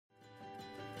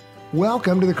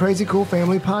Welcome to the Crazy Cool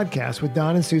Family Podcast with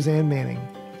Don and Suzanne Manning.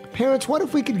 Parents, what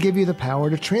if we could give you the power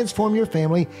to transform your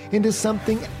family into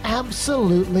something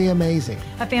absolutely amazing?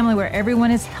 A family where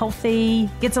everyone is healthy,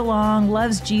 gets along,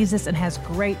 loves Jesus, and has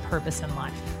great purpose in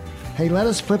life. Hey, let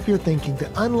us flip your thinking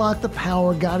to unlock the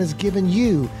power God has given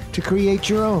you to create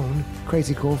your own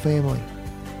Crazy Cool family.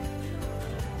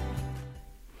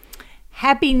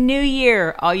 Happy New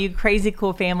Year, all you crazy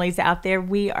cool families out there.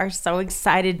 We are so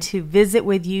excited to visit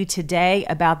with you today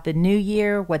about the new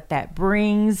year, what that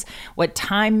brings, what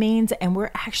time means, and we're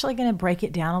actually going to break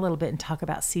it down a little bit and talk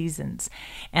about seasons.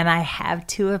 And I have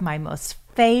two of my most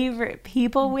favorite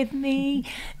people with me,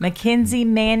 Mackenzie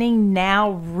Manning,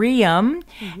 now Riam,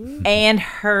 and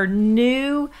her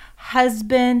new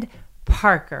husband,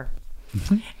 Parker.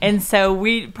 And so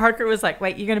Parker was like,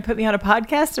 wait, you're going to put me on a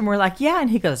podcast? And we're like, yeah. And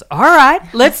he goes, all right,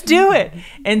 let's do it.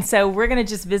 And so we're going to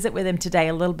just visit with him today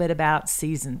a little bit about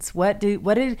seasons. What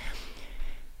did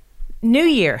New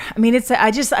Year? I mean,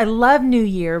 I love New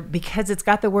Year because it's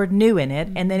got the word new in it,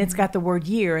 and then it's got the word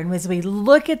year. And as we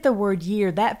look at the word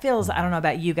year, that feels, I don't know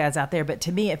about you guys out there, but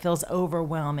to me, it feels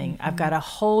overwhelming. I've got a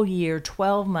whole year,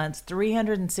 12 months,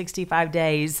 365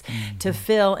 days to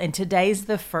fill, and today's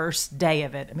the first day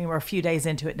of it. I mean, we're a few days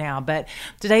into it now, but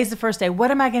today's the first day.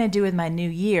 What am I going to do with my new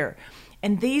year?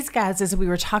 And these guys, as we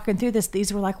were talking through this,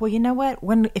 these were like, well, you know what?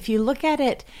 If you look at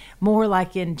it more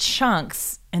like in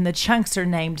chunks, and the chunks are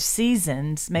named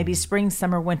seasons, maybe spring,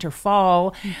 summer, winter,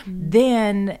 fall,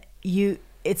 then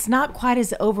it's not quite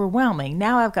as overwhelming.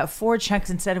 Now I've got 4 chunks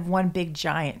instead of one big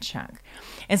giant chunk.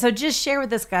 And so just share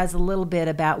with us guys a little bit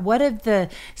about what have the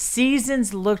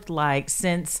seasons looked like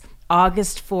since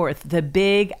August 4th, the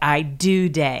big I do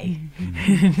day.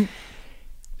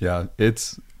 Yeah,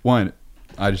 it's one.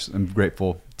 I'm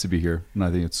grateful to be here, and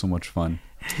I think it's so much fun.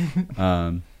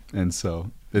 And so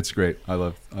it's great. I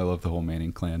love the whole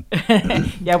Manning clan.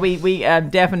 Yeah, we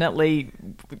definitely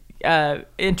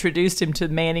introduced him to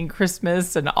Manning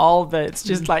Christmas and all the. It's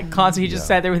just like constant. He just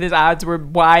sat there with his eyes were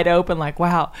wide open, like,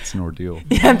 wow, it's an ordeal.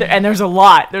 Yeah, and there's a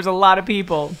lot. There's a lot of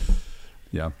people.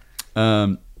 Yeah.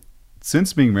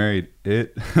 Since being married,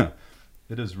 it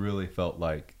has really felt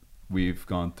like we've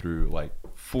gone through like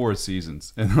 4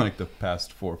 seasons in like the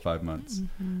past 4 or 5 months.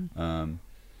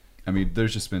 I mean,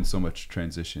 there's just been so much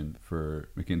transition for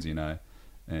Mackenzie and I,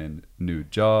 and new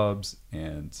jobs,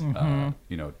 and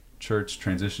church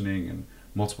transitioning, and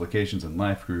multiplications in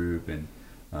life group, and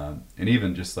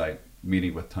even just like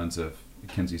meeting with tons of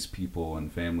Mackenzie's people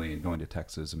and family, and going to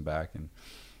Texas and back, and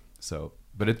so.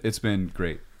 But it's been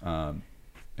great, and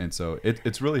so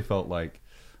it's really felt like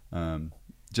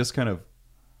just kind of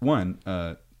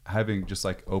having just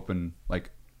like open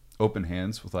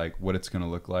hands with like what it's going to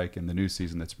look like in the new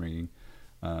season that's bringing.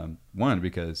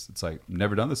 Because it's like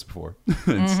never done this before,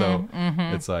 and so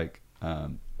it's like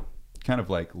kind of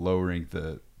like lowering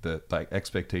the like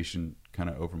expectation kind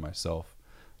of over myself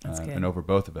and over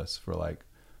both of us for like,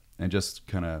 and just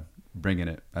kind of bringing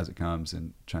it as it comes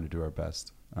and trying to do our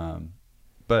best.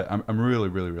 But I'm really,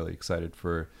 really, really excited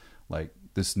for like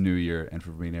this new year, and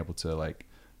for being able to like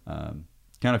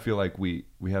kind of feel like we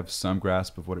have some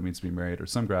grasp of what it means to be married, or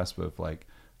some grasp of like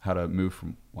how to move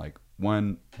from like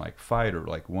one like fight or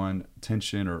like one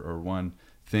tension or one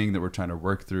thing that we're trying to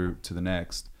work through to the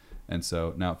next. And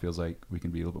so now it feels like we can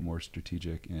be a little bit more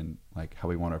strategic in like how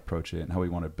we want to approach it and how we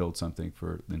want to build something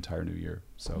for the entire new year.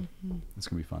 So it's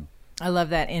gonna be fun. I love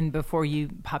that. And before you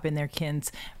pop in there,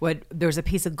 Kens, there's a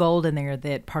piece of gold in there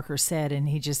that Parker said, and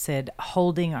he just said,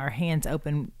 holding our hands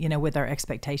open, with our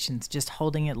expectations, just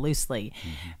holding it loosely.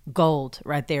 Gold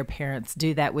right there, parents.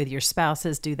 Do that with your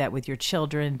spouses, do that with your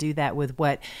children, do that with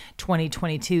what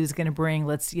 2022 is going to bring.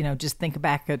 Let's, just think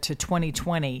back to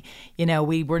 2020.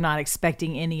 We were not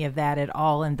expecting any of that at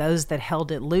all. And those that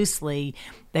held it loosely,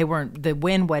 the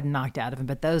wind wasn't knocked out of them,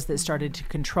 but those that started to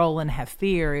control and have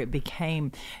fear, it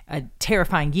became a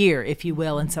terrifying year, if you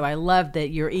will. And so I love that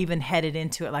you're even headed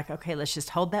into it like, okay, let's just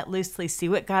hold that loosely, see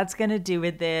what God's going to do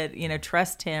with it,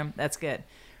 trust him. That's good.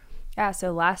 Yeah,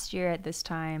 so last year at this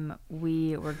time,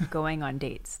 we were going on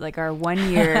dates. Like our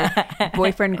 1 year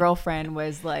boyfriend-girlfriend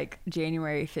was like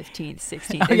January 15th,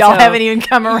 16th. Y'all haven't even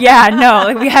come around. Yeah, no,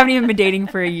 like we haven't even been dating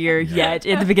for a year yet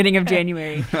at the beginning of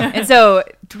January. And so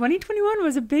 2021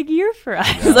 was a big year for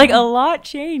us. Like a lot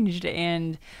changed.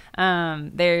 And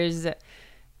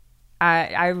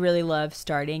I really love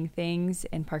starting things,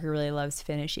 and Parker really loves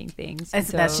finishing things.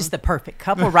 That's just the perfect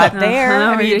couple right there.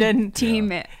 I mean, you didn't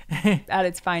team at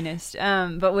its finest.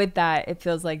 But with that, it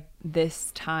feels like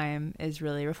this time is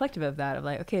really reflective of that, of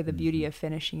like, okay, the beauty of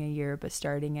finishing a year but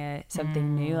starting it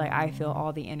something new. Like I feel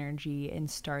all the energy in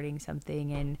starting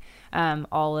something, and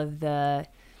all of the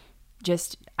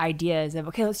just ideas of,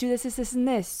 okay, let's do this, and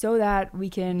this, so that we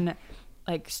can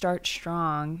like start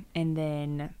strong. And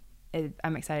then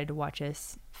I'm excited to watch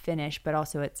us finish, but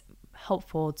also it's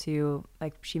helpful to,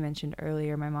 like she mentioned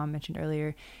earlier, my mom mentioned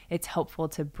earlier, it's helpful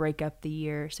to break up the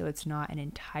year so it's not an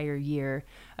entire year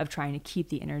of trying to keep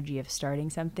the energy of starting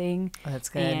something. Oh, that's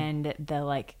good. And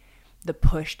the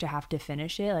push to have to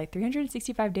finish it. Like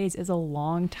 365 days is a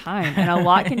long time, and a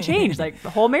lot can change. Like the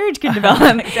whole marriage can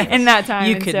develop in that time.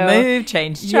 You And could so, move,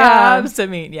 change jobs. I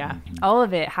mean, all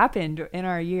of it happened in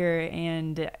our year,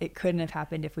 and it couldn't have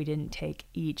happened if we didn't take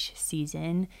each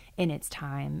season in its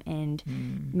time and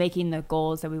making the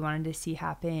goals that we wanted to see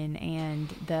happen and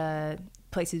the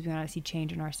places we want to see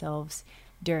change in ourselves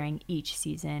during each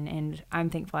season. And I'm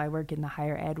thankful I work in the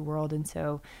higher ed world, and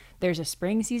so there's a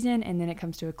spring season and then it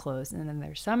comes to a close, and then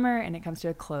there's summer and it comes to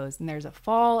a close, and there's a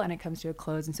fall and it comes to a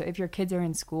close. And so if your kids are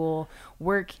in school,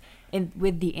 work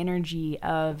with the energy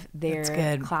of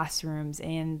their classrooms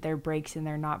and their breaks and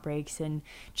their not breaks, and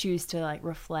choose to like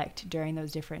reflect during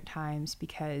those different times,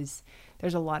 because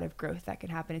there's a lot of growth that can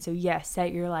happen. And so yes,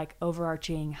 set your like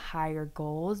overarching higher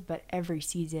goals, but every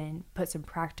season put some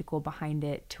practical behind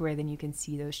it to where then you can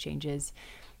see those changes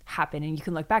happen, and you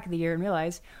can look back at the year and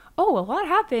realize, oh, a lot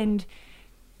happened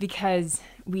because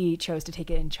we chose to take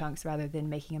it in chunks rather than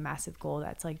making a massive goal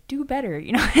that's like, do better,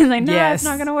 you know. It's like, no, it's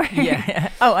not gonna work.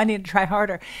 Oh, I need to try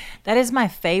harder. That is my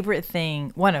favorite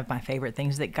thing, one of my favorite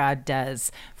things that God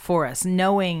does for us.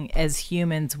 Knowing as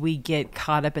humans we get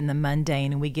caught up in the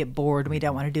mundane and we get bored and we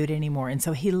don't want to do it anymore, and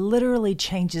so he literally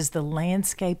changes the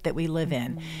landscape that we live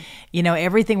in. You know,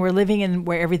 everything we're living in,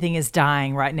 where everything is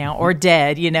dying right now or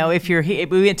dead. You know, if we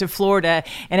went to Florida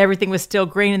and everything was still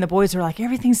green, and the boys were like,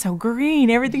 everything's so green,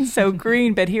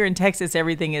 but here in Texas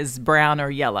everything is brown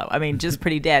or yellow. I mean, just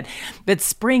pretty dead. But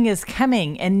spring is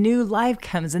coming and new life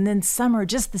comes, and then summer,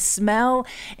 just the smell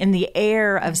in the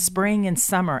air of spring and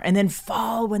summer, and then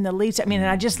fall when the leaves, I mean, and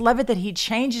I just love it that he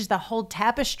changes the whole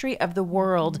tapestry of the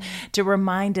world to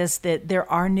remind us that there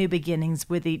are new beginnings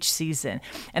with each season,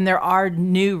 and there are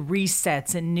new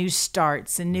resets and new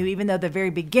starts and new, even though the very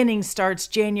beginning starts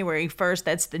January 1st,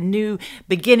 that's the new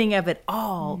beginning of it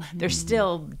all. There's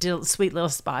still sweet little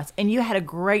spots. And you had a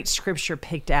great scripture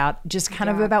picked out just kind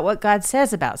of about what God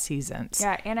says about seasons.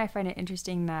 Yeah, and I find it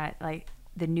interesting that like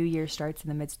the new year starts in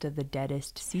the midst of the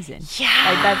deadest season.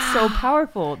 Yeah. Like that's so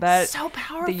powerful. So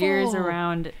powerful. The years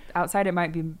around outside it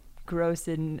might be gross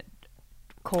and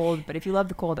cold, but if you love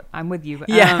the cold, I'm with you.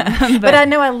 But I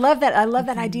know I love that. I love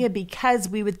that idea, because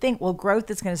we would think, well,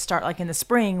 growth is going to start like in the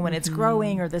spring when it's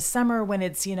growing, or the summer when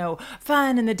it's, you know,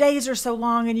 fun and the days are so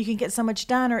long and you can get so much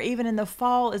done, or even in the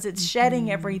fall as it's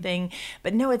shedding everything.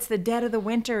 But no, it's the dead of the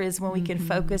winter is when we can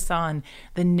focus on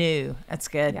the new. That's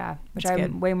good. Yeah, which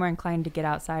I'm way more inclined to get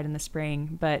outside in the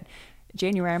spring, but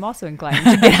January, I'm also inclined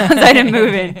to get outside and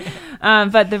move in.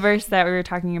 But the verse that we were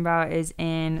talking about is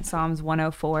in Psalms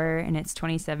 104, and it's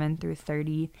 27 through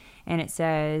 30. And it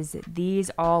says,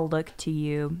 "These all look to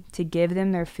you to give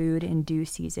them their food in due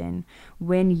season.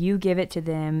 When you give it to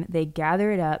them, they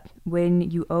gather it up. When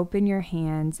you open your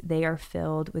hands, they are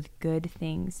filled with good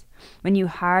things. When you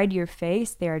hide your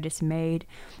face, they are dismayed.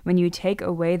 When you take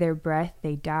away their breath,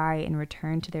 they die and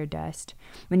return to their dust.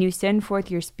 When you send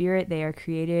forth your spirit, they are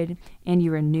created, and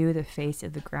you renew the face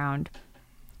of the ground."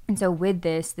 And so with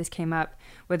this came up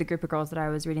with a group of girls that I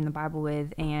was reading the Bible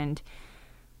with, and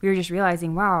we were just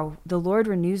realizing, wow, the Lord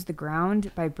renews the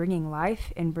ground by bringing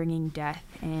life and bringing death.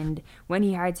 And when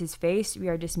he hides his face, we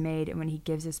are dismayed. And when he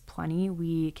gives us plenty,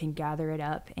 we can gather it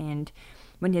up. And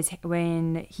when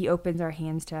he opens our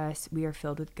hands to us, we are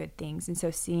filled with good things. And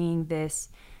so seeing this,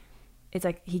 it's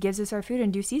like he gives us our food in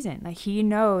due season. Like he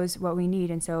knows what we need.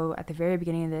 And so at the very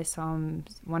beginning of this,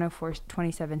 Psalms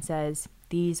 104:27 says,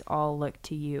 "These all look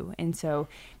to you." And so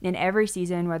in every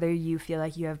season, whether you feel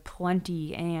like you have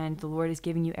plenty and the Lord is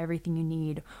giving you everything you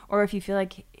need, or if you feel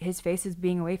like his face is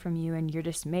being away from you and you're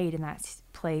dismayed in that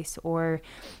place, or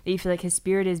that you feel like his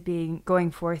spirit is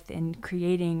going forth and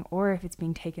creating, or if it's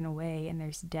being taken away and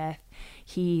there's death,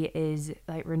 he is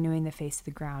like renewing the face of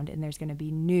the ground, and there's going to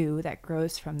be new that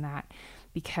grows from that,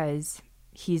 because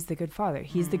he's the good father.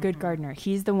 He's the good gardener.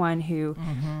 He's the one who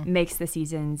makes the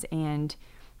seasons. And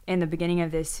in the beginning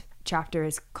of this chapter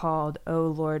is called, "Oh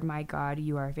Lord, my God,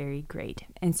 you are very great."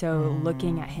 And so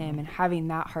looking at him and having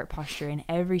that heart posture in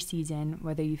every season,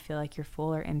 whether you feel like you're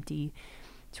full or empty,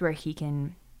 to where he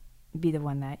can be the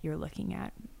one that you're looking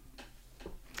at.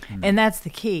 And that's the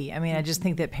key. I mean, I just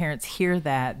think that parents hear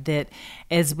that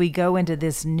as we go into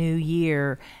this new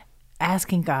year,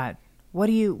 asking God, what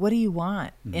do you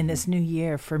want in this new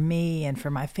year for me and for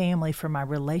my family, for my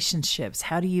relationships?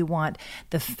 How do you want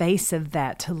the face of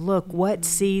that to look? What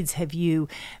seeds have you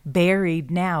buried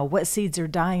now? What seeds are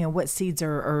dying and what seeds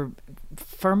are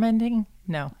fermenting?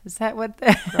 No, is that what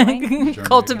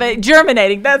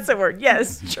germinating? That's the word.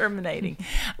 Yes, germinating.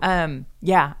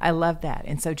 Yeah, I love that.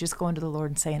 And so just going to the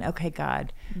Lord and saying, okay,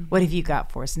 God, what have you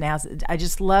got for us now? I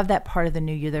just love that part of the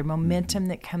new year, the momentum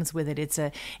that comes with it. It's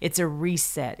a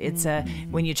reset. It's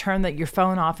when you turn your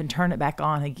phone off and turn it back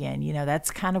on again,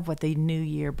 that's kind of what the new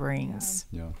year brings.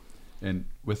 Yeah. And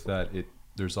with that,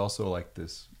 there's also like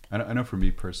this, I know for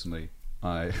me personally,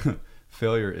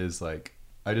 failure is like,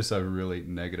 I just have a really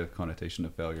negative connotation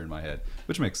of failure in my head,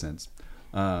 which makes sense.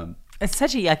 It's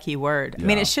such a yucky word. Yeah, I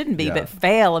mean, it shouldn't be, yeah. but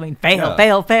fail. I mean,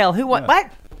 fail. Who, what, Yeah.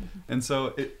 what? And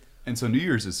so New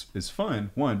Year's is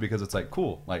fun, one, because it's like,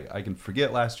 cool. Like I can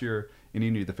forget last year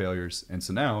any of the failures. And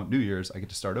so now New Year's, I get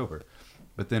to start over.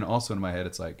 But then also in my head,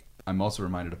 it's like, I'm also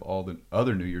reminded of all the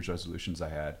other New Year's resolutions I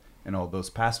had and all those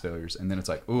past failures. And then it's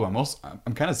like, ooh, I'm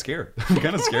kind of scared. I'm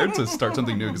kind of scared to start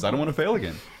something new because I don't want to fail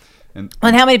again. And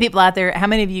how many people out there, how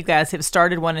many of you guys have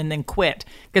started one and then quit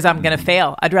because I'm going to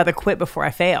fail? I'd rather quit before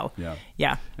I fail.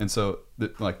 Yeah. And so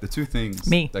the two things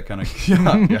Me. that kind of,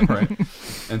 yeah, right.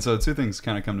 And so the two things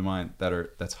kind of come to mind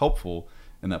that's helpful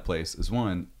in that place is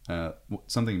one,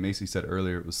 something Macy said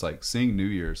earlier, it was like seeing New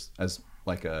Year's as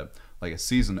like a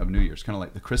season of New Year's, kind of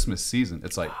like the Christmas season.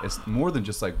 It's like, it's more than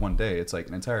just like one day. It's like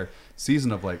an entire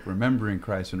season of like remembering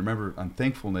Christ and remember on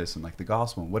thankfulness and like the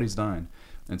gospel and what he's done.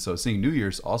 And so seeing New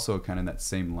Year's also kind of in that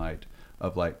same light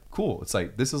of like, cool. It's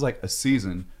like, this is like a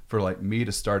season for like me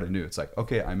to start anew. It's like,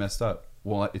 okay, I messed up.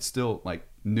 Well, it's still like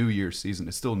New Year's season.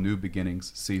 It's still new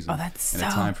beginnings season. Oh, that's and so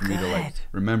a time for me to like good.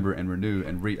 remember and renew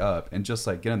and re-up and just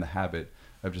like get in the habit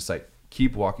of just like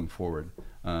keep walking forward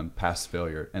past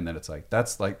failure. And then it's like,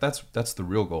 that's the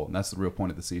real goal. And that's the real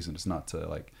point of the season. It's not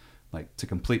to like to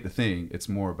complete the thing. It's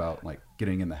more about like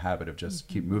getting in the habit of just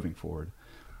keep moving forward.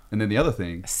 And then the other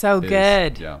thing So is,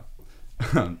 good. Yeah.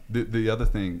 The other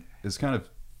thing is kind of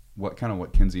what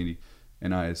Kinsey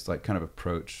and I's like kind of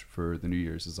approach for the New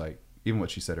Year's is like, even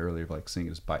what she said earlier, of like seeing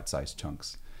it as bite-sized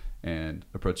chunks and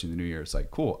approaching the New Year. It's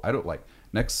like, cool. I don't like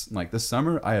this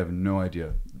summer. I have no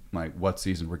idea like what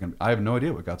season I have no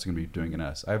idea what God's going to be doing in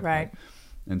us. Right.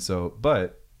 And so,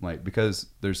 but like, because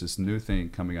there's this new thing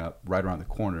coming up right around the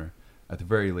corner, at the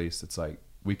very least, it's like,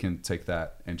 we can take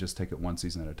that and just take it one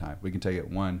season at a time. We can take it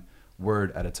one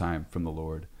word at a time from the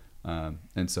Lord.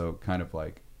 And so kind of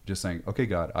like just saying, okay,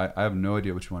 God, I have no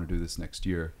idea what you want to do this next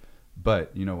year, but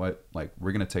you know what? Like,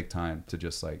 we're going to take time to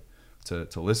just like, to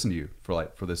listen to you for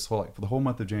the whole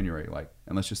month of January, like,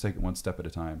 and let's just take it one step at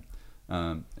a time.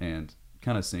 And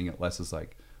kind of seeing it less as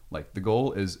like the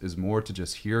goal is more to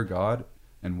just hear God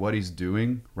and what he's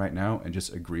doing right now and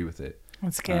just agree with it.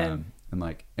 That's good.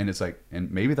 And it's like,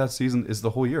 and maybe that season is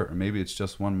the whole year, or maybe it's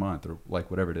just 1 month, or like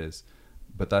whatever it is.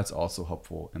 But that's also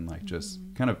helpful, and like just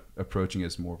kind of approaching it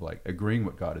as more of like agreeing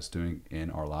what God is doing in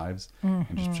our lives,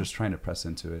 and just trying to press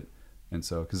into it. And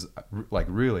so, because like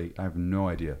really, I have no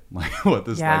idea like what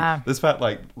this like this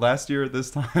like last year at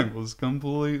this time was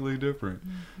completely different.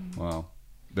 Wow,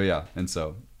 but yeah, and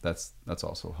so that's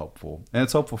also helpful, and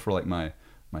it's helpful for like my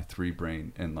 3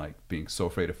 brain and like being so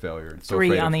afraid of failure. And so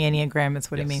 3 on the Enneagram is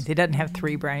what he means. He doesn't have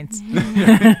 3 brains.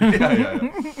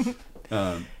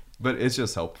 But it's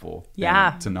just helpful.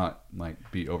 Yeah. To not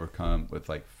like be overcome with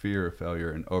like fear of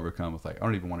failure and overcome with like, I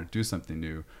don't even want to do something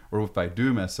new. Or if I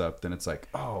do mess up, then it's like,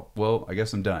 oh, well, I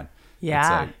guess I'm done.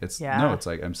 Yeah. It's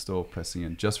like I'm still pressing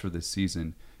in just for this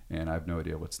season and I have no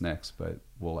idea what's next, but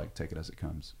we'll like take it as it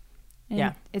comes.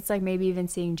 And it's like maybe even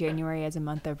seeing January as a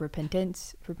month of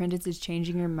repentance. Repentance is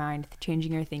changing your mind,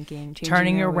 changing your thinking,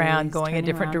 turning your around, ways, going a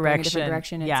different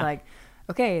direction. It's like,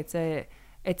 okay, it's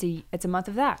a month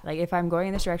of that. Like if I'm going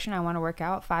in this direction, I want to work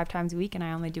out 5 times a week and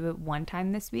I only do it 1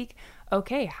 time this week.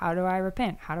 Okay, how do I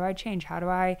repent? How do I change? How do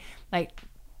I like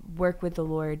work with the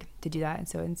Lord to do that? And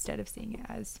so instead of seeing it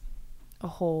as a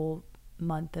whole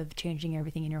month of changing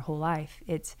everything in your whole life,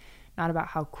 it's not about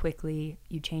how quickly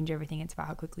you change everything. It's about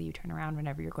how quickly you turn around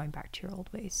whenever you're going back to your old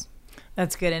ways.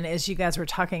 That's good. And as you guys were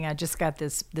talking, I just got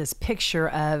this picture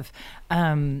of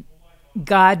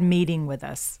God meeting with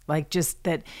us. Like just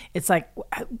that it's like,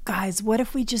 guys, what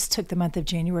if we just took the month of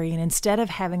January and instead of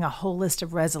having a whole list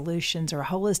of resolutions or a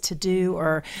whole list to do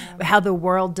or how the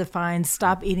world defines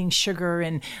stop eating sugar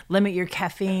and limit your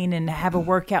caffeine and have a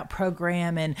workout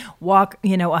program and walk,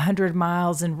 100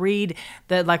 miles and read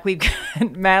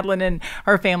Madeline and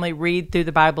her family read through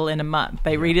the Bible in a month.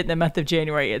 They read it in the month of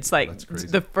January. It's like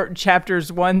the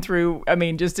chapters 1 through,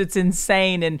 it's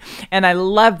insane. And I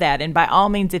love that. And by all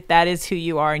means, if that is is who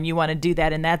you are and you want to do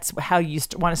that and that's how you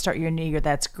want to start your new year,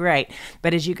 that's great.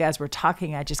 But as you guys were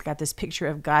talking, I just got this picture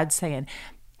of God saying,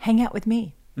 hang out with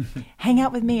me. Hang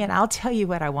out with me and I'll tell you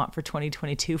what I want for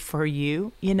 2022 for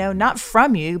you, not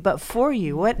from you, but for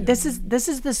you. This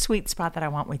is the sweet spot that I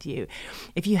want with you.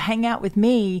 If you hang out with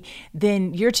me,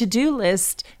 then your to-do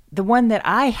list, the one that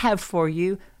I have for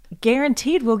you,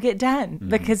 guaranteed will get done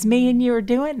because me and you are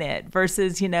doing it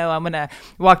versus, I'm going to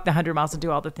walk the 100 miles and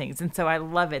do all the things. And so I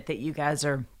love it that you guys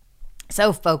are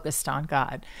so focused on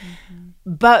God.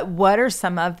 But what are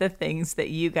some of the things that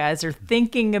you guys are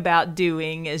thinking about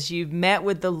doing as you've met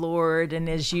with the Lord and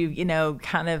as you,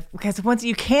 because once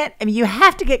you can't, you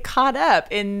have to get caught up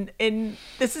in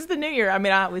this is the new year.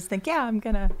 I always think, I'm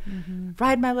going to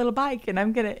ride my little bike and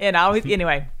I always,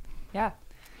 anyway. Yeah.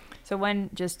 So one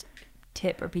just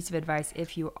tip or piece of advice,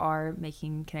 if you are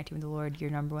connecting with the Lord your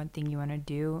number one thing you want to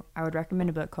do, I would recommend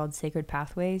a book called Sacred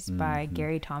Pathways by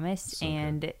Gary Thomas.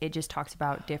 And it just talks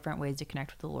about different ways to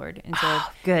connect with the Lord. And so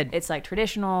good. It's like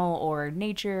traditional or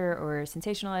nature or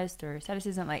sensationalist or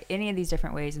asceticism, like any of these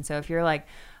different ways. And so if you're like,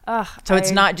 so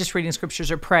it's not just reading scriptures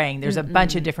or praying. There's a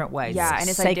bunch of different ways. Yeah, and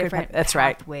it's like different that's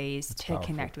pathways That's to powerful.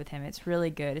 connect with him. It's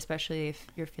really good, especially if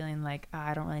you're feeling like,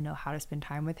 I don't really know how to spend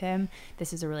time with him.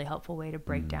 This is a really helpful way to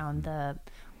break down the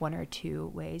one or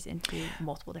two ways into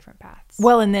multiple different paths.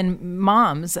 Well, and then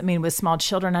moms, with small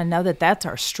children, I know that that's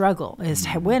our struggle is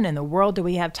when in the world do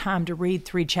we have time to read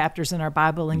 3 chapters in our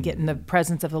Bible and get in the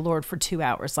presence of the Lord for 2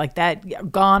 hours? Like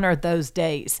that, gone are those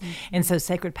days. And so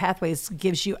Sacred Pathways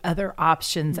gives you other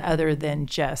options other than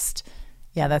just,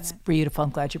 that's beautiful. I'm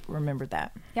glad you remembered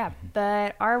that. Yeah,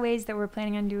 but our ways that we're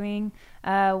planning on doing,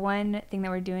 one thing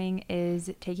that we're doing is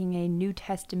taking a New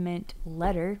Testament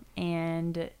letter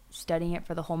and studying it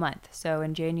for the whole month. So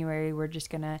in January, we're just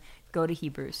going to go to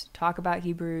Hebrews, talk about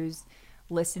Hebrews,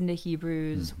 listen to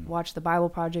Hebrews, watch the Bible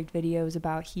Project videos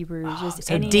about Hebrews.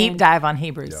 So deep dive on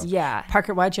Hebrews. Yeah.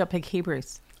 Parker, why'd y'all pick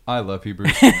Hebrews? I love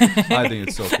Hebrews. I think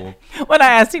it's so cool. When I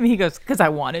asked him, he goes, because I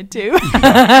wanted to.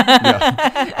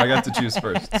 Yeah, I got to choose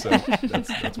first, so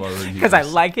that's why we're in Hebrews. Because I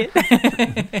like it.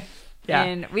 Yeah.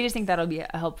 And we just think that'll be a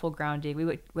helpful grounding.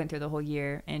 We went through the whole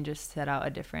year and just set out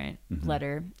a different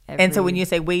letter. And so when you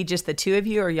say we, just the two of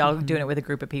you, or y'all doing it with a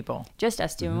group of people? Just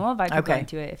us two. And we'll invite people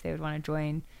into it if they would want to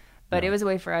join. But it was a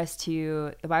way for us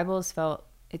to, the Bible's felt,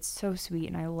 it's so sweet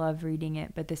and I love reading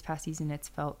it, but this past season it's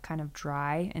felt kind of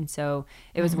dry. And so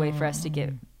it was a way for us to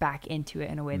get back into it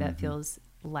in a way that feels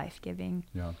life-giving.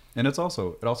 Yeah. And it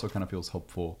also kind of feels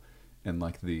helpful in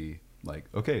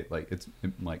it's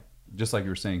just like you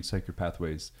were saying, Sacred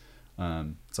Pathways.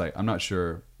 It's like, I'm not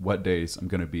sure what days I'm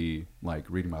going to be like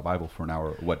reading my Bible for an hour,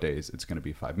 or what days it's going to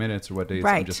be 5 minutes, or what days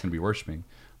I'm just going to be worshiping.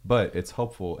 But it's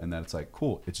helpful in that it's like,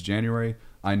 cool, it's January.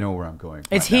 I know where I'm going.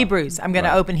 It's Hebrews. I'm going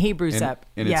to open Hebrews up.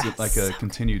 And it's like a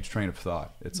continued train of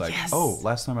thought. It's like,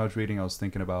 last time I was reading, I was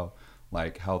thinking about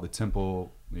like how the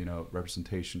temple,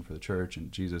 representation for the church and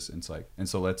Jesus. And it's like, and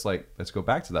so let's go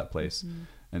back to that place.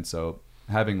 And so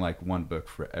having like one book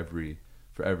for every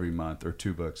month, or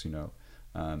 2 books,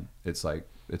 it's like,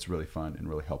 it's really fun and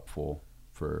really helpful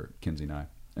for Kinsey and I.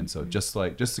 And so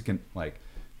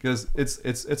because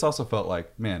it's also felt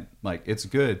like, man, like it's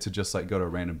good to just like go to a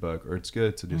random book, or it's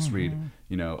good to just read,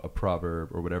 a proverb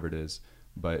or whatever it is.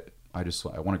 But I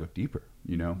want to go deeper,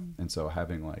 And so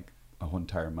having like a whole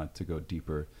entire month to go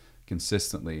deeper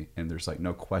consistently, and there's like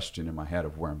no question in my head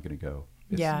of where I'm going to go.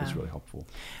 It's really helpful.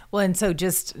 Well, and so I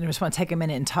just want to take a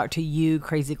minute and talk to you,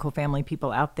 Crazy Cool Family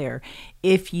people out there.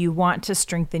 If you want to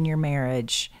strengthen your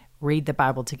marriage, read the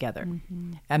Bible together.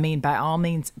 By all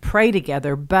means, pray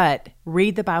together, but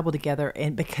read the Bible together.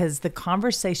 And because the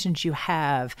conversations you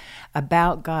have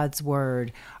about God's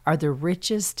word are the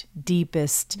richest,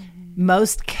 deepest,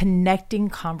 most connecting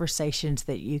conversations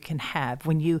that you can have.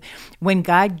 When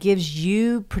God gives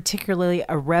you particularly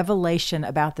a revelation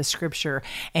about the scripture,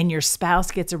 and your spouse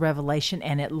gets a revelation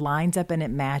and it lines up and it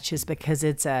matches, because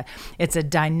it's a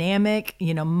dynamic,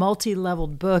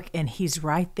 multi-leveled book, and he's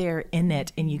right there in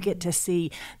it, and you get to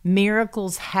see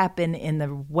miracles happen in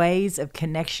the ways of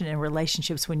connection and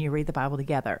relationships when you read the Bible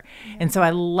together. And so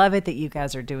I love it that you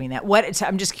guys are doing that.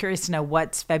 I'm just curious to know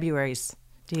what's February's.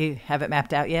 Do you have it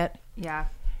mapped out yet? Yeah.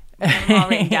 I'm all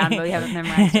written down, but we haven't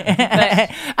memorized it. But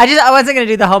I wasn't going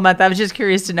to do the whole month. I was just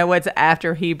curious to know what's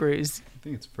after Hebrews. I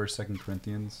think it's 1st, 2nd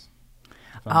Corinthians.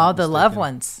 Oh, the loved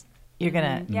ones. You're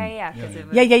going to... Yeah.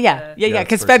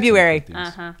 Because February.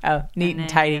 Uh-huh. Neat and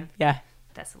tidy. Yeah.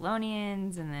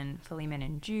 Thessalonians, and then Philemon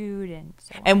and Jude, and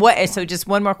so on. And so just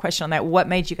one more question on that. What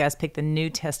made you guys pick the New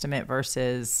Testament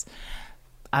versus,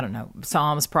 I don't know,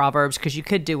 Psalms, Proverbs? Because you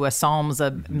could do a Psalms,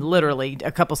 literally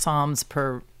a couple Psalms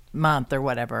per month or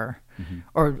whatever.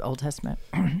 or Old Testament?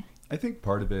 I think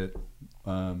part of it,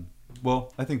 I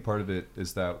think part of it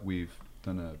is that we've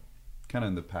done a kind of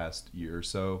in the past year or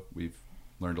so, we've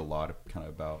learned a lot of kind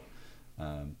of about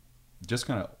just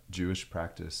kind of Jewish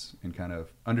practice and kind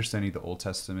of understanding the Old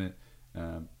Testament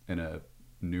in a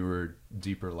newer,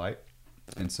 deeper light.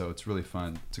 And so it's really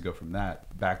fun to go from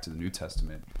that back to the New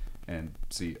Testament and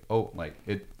see,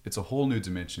 it's a whole new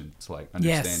dimension to like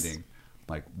understanding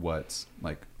like what's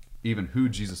like even who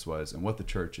Jesus was and what the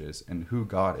church is and who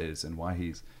God is and why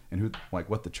he's and who like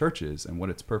what the church is and what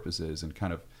its purpose is and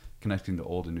kind of connecting the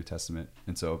Old and New Testament.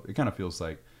 And so it kind of feels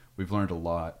like we've learned a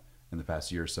lot in the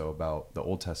past year or so about the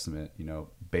Old Testament,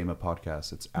 Bema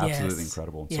podcast. It's absolutely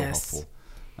incredible and so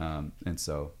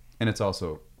helpful. And it's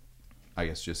also, I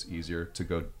guess, just easier to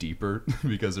go deeper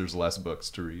because there's less books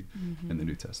to read in the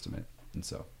New Testament. And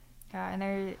so. Yeah, and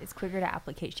it's quicker to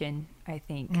application, I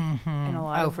think, in a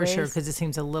lot of ways. Oh, for sure, because it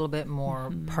seems a little bit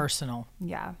more personal.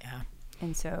 Yeah.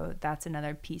 And so that's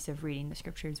another piece of reading the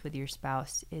scriptures with your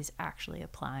spouse is actually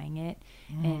applying it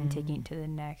and taking it to the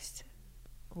next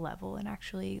level and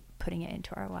actually putting it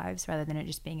into our lives rather than it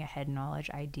just being a head knowledge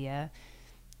idea,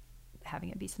 having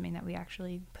it be something that we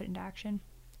actually put into action.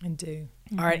 And do.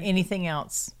 All right, anything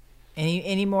else?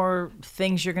 Any more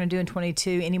things you're going to do in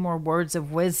 22? Any more words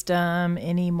of wisdom?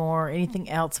 Anything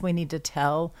else we need to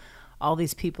tell all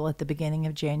these people at the beginning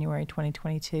of January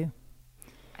 2022?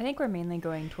 I think we're mainly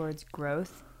going towards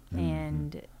growth.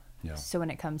 And so when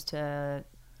it comes to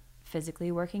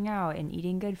physically working out and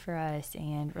eating good for us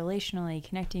and relationally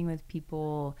connecting with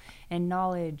people and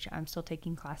knowledge, I'm still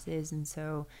taking classes. And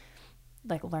so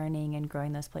like learning and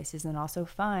growing those places, and also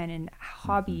fun and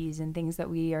hobbies and things that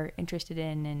we are interested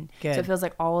in. And so it feels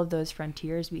like all of those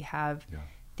frontiers, we have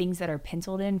things that are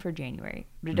penciled in for January,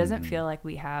 but it doesn't feel like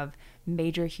we have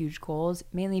major, huge goals,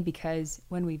 mainly because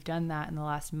when we've done that in the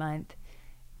last month,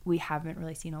 we haven't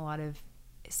really seen a lot of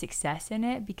success in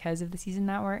it because of the season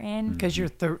that we're in. Because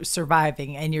you're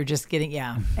surviving and you're just getting,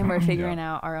 and we're figuring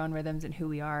out our own rhythms and who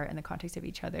we are in the context of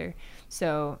each other.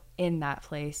 So in that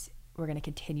place, we're going to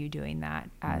continue doing that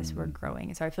as we're growing.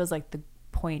 And so it feels like the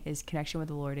point is connection with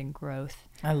the Lord and growth.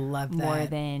 I love that. More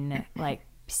than like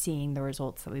seeing the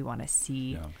results that we want to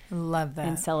see. I love that.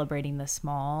 And celebrating the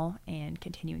small and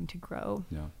continuing to grow.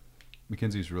 Yeah.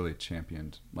 Mackenzie's really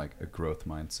championed like a growth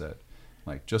mindset,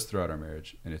 like just throughout our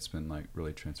marriage. And it's been like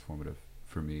really transformative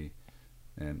for me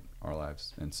and our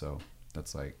lives. And so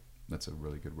that's a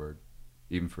really good word,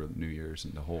 even for New Year's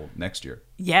and the whole next year.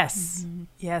 Yes.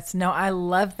 Yes. No, I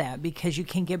love that because you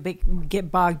can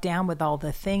get bogged down with all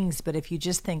the things. But if you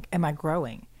just think, am I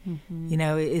growing?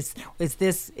 Is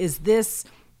this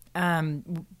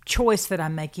choice that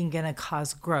I'm making going to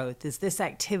cause growth? Is this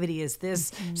activity, is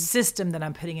this system that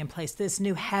I'm putting in place, this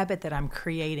new habit that I'm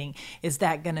creating, is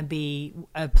that going to be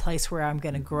a place where I'm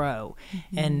going to grow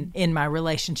and in my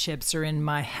relationships or in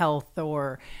my health?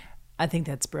 Or I think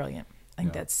that's brilliant. I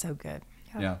think that's so good.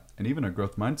 Yeah. And even a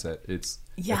growth mindset, it's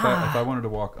if I wanted to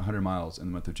walk 100 miles in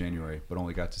the month of January but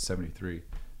only got to 73,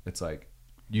 it's like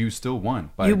you still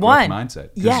won by a growth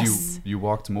mindset because you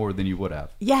walked more than you would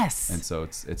have. Yes. And so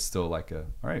it's still like all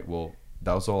right, well,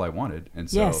 that was all I wanted. And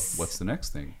so what's the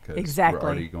next thing? Because we're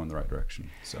already going the right direction.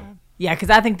 So yeah, because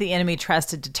I think the enemy tries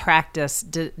to distract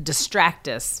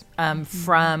us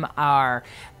from our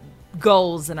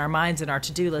goals and our minds and our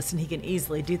to-do list, and he can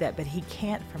easily do that, but he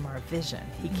can't from our vision.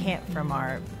 He can't from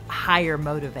our higher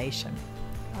motivation.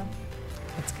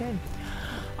 That's good.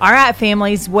 All right,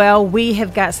 families. Well, we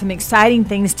have got some exciting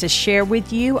things to share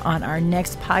with you on our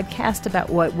next podcast about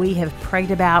what we have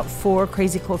prayed about for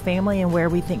Crazy Cool Family and where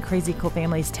we think Crazy Cool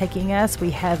Family is taking us.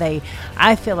 We have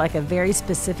I feel like a very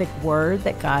specific word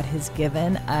that God has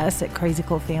given us at Crazy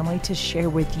Cool Family to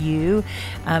share with you,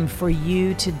 for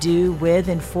you to do with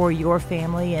and for your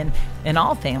family and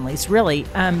all families, really.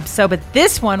 But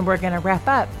this one we're going to wrap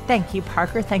up. Thank you,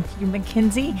 Parker. Thank you,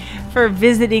 Mackenzie, for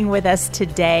visiting with us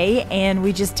today. And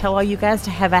we just tell all you guys to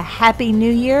have a happy new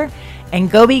year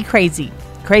and go be crazy.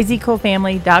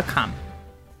 crazycoolfamily.com.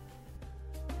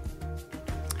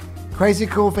 Crazy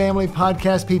Cool Family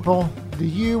podcast people, do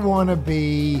you want to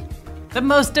be the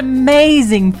most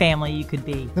amazing family you could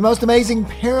be? The most amazing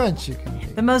parents you can be?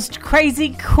 The most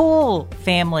crazy cool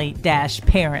family -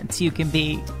 parents you can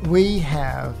be? We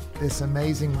have this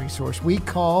amazing resource we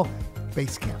call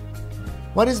Basecamp.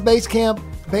 What is Basecamp?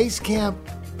 Basecamp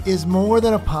is more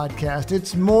than a podcast.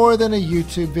 It's more than a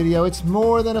YouTube video. It's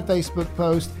more than a Facebook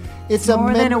post. It's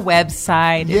more than a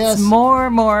website. Yes. It's more.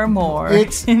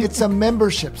 It's a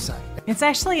membership site. It's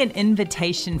actually an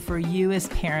invitation for you as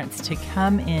parents to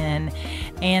come in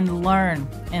and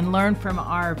learn from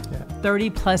our 30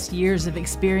 plus years of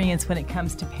experience when it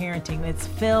comes to parenting. It's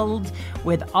filled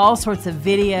with all sorts of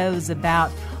videos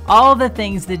about all the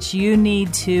things that you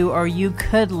need to or you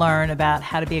could learn about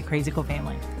how to be a Crazy Cool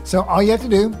family. So all you have to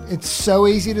do, it's so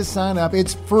easy to sign up.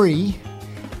 It's free.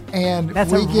 And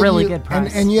that's a really good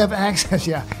price. And you have access,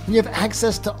 you have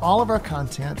access to all of our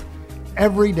content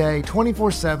every day,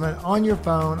 24/7, on your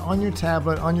phone, on your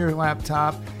tablet, on your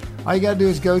laptop. All you got to do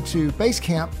is go to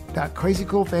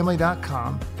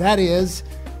basecamp.crazycoolfamily.com. That is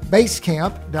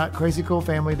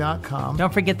basecamp.crazycoolfamily.com.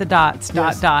 Don't forget the dots,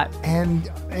 dot. And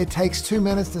it takes 2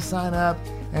 minutes to sign up.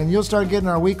 And you'll start getting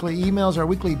our weekly emails, our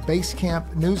weekly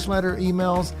Basecamp newsletter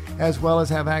emails, as well as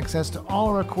have access to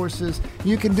all of our courses.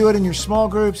 You can do it in your small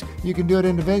groups. You can do it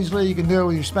individually. You can do it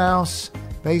with your spouse.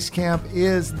 Basecamp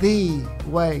is the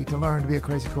way to learn to be a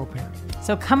Crazy Cool parent.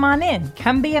 So come on in.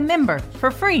 Come be a member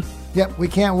for free. Yep, we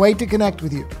can't wait to connect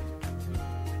with you.